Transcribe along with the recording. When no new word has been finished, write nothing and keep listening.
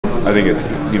I think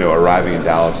arriving in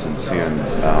Dallas and seeing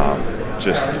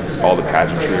just all the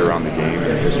pageantry around the game and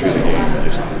the history of the game, and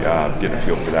just getting a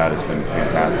feel for that has been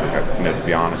fantastic. To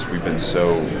be honest, we've been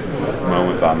so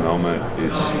moment by moment.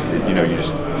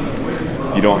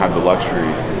 You don't have the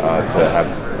luxury to have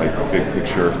like a big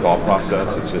picture thought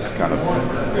process. It's just kind of,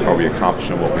 are we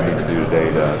accomplishing what we need to do today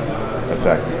to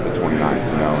affect the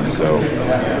 29th? And so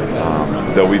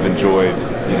though we've enjoyed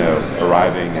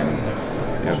arriving and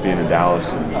being in Dallas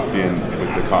and being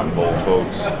with the Cotton Bowl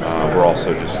folks, we're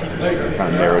also just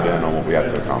kind of narrowed in on what we have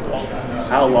to accomplish.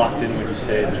 How locked in would you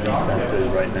say the defense is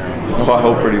right now? Well, I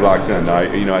hope pretty locked in.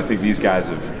 I think these guys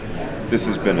this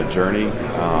has been a journey.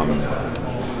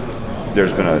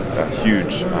 There's been a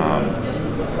huge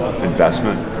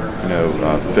investment,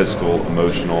 physical,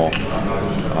 emotional,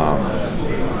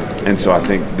 and so I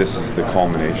think this is the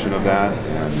culmination of that.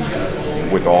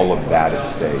 And with all of that at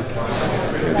stake,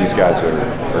 these guys are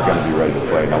going to be ready to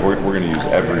play. Now we're going to use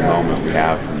every moment we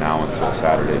have from now until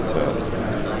Saturday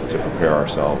to prepare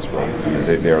ourselves, but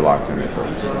they are locked in their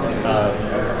focus.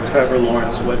 Trevor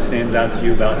Lawrence, what stands out to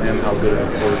you about him? How good of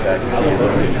a quarterback is he as a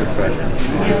true freshman?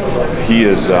 He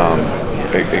is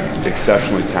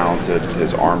exceptionally talented.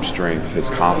 His arm strength, his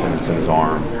confidence in his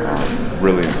arm,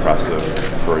 really impressive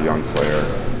for a young player.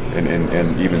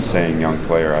 And even saying young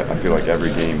player, I feel like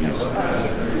every game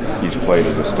he's played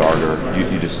as a starter,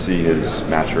 you just see his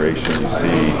maturation, you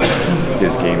see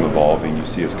his game evolving, you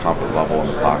see his comfort level in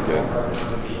the pocket.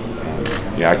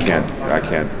 I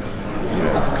can't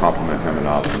compliment him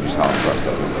enough on just how impressed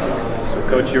I've been. So,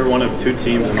 Coach, you're one of two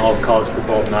teams in all of college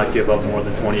football to not give up more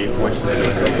than 28 points in the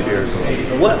this year.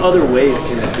 What other ways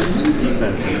can this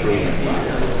defense improve?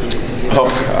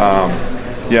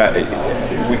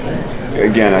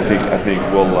 I think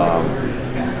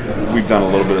we've done a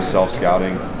little bit of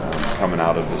self-scouting coming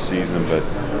out of the season, but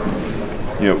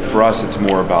for us, it's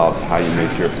more about how you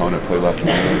make your opponent play left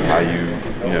wing, how you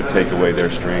take away their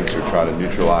strengths or try to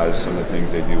neutralize some of the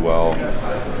things they do well.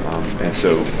 And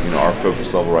so, our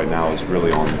focus level right now is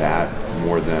really on that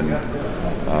more than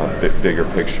bigger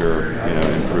picture,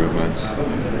 improvements.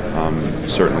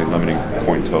 Certainly, limiting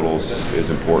point totals is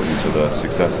important to the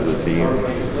success of the team,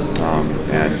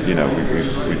 and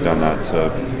we've done that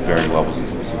to varying levels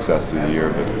of success through the year.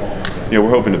 But we're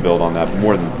hoping to build on that. But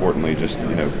more than importantly, just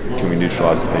can we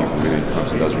neutralize the things that we think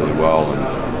Clemson does really well,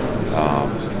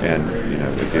 and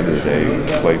at the end of the day,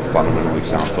 play fundamentally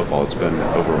sound football. It's been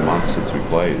over a month since we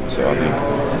played, so I think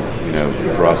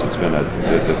for us it's been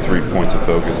the 3 points of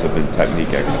focus have been technique,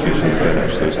 execution, and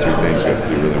finish. Those three things we have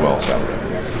to do really well Saturday.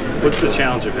 What's the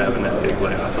challenge of having that big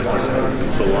layoff, like you said, it's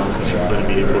been so long since you've played a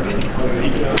meaningful game?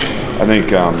 I think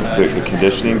the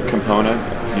conditioning component,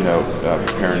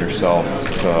 preparing yourself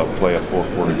to play a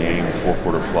four-quarter game, a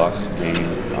four-quarter plus game,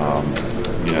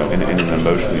 in an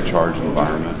emotionally charged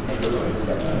environment.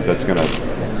 That's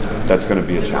gonna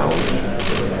be a challenge.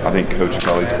 I think Coach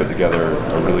Kelly's put together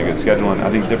a really good schedule, and I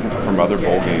think different from other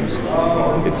bowl games,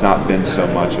 it's not been so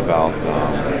much about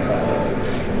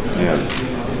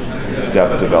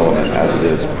depth development as it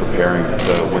is preparing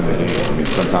to win the game. I mean,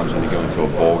 sometimes when you go into a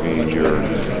bowl game,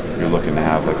 you're looking to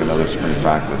have like another spring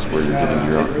practice where you're getting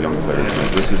your young players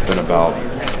in. This has been about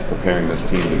preparing this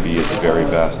team to be its very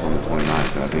best on the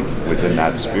 29th, and I think within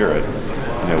that spirit,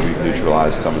 we've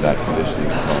neutralized some of that conditioning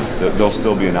components. There'll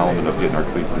still be an element of getting our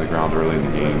cleats in the ground early in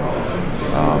the game,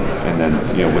 and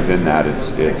then within that,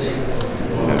 it's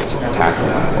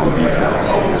tackling on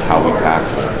defense, how we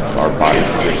tackle our body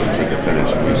positions at the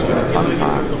finish, and we spend a ton of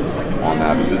time on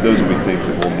that. But those will be things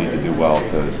that we'll need to do well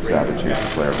to have a chance to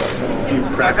play our best. Do you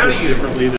practice differently